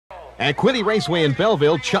At Quinte Raceway in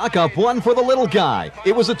Belleville, chalk up one for the little guy.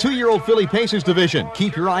 It was a 2-year-old filly Pacers division.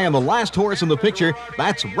 Keep your eye on the last horse in the picture.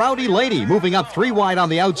 That's Rowdy Lady, moving up 3 wide on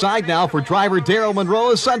the outside now for driver Darrell Munro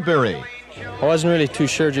of Sudbury. I wasn't really too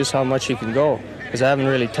sure just how much she can go, because I haven't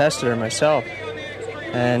really tested her myself.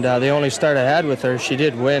 And the only start I had with her, she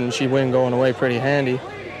did win. She won going away pretty handy.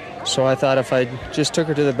 So I thought if I just took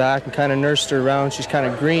her to the back and kind of nursed her around, she's kind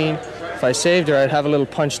of green. If I saved her, I'd have a little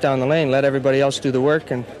punch down the lane, let everybody else do the work,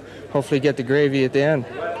 and hopefully get the gravy at the end.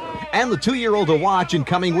 And the 2-year-old to watch in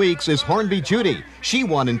coming weeks is Hornby Judy. She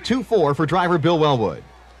won in 2-4 for driver Bill Wellwood.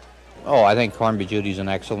 Oh, I think Hornby Judy's an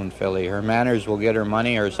excellent filly. Her manners will get her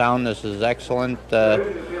money. Her soundness is excellent.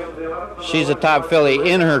 She's a top filly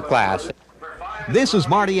in her class. This is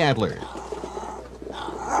Marty Adler.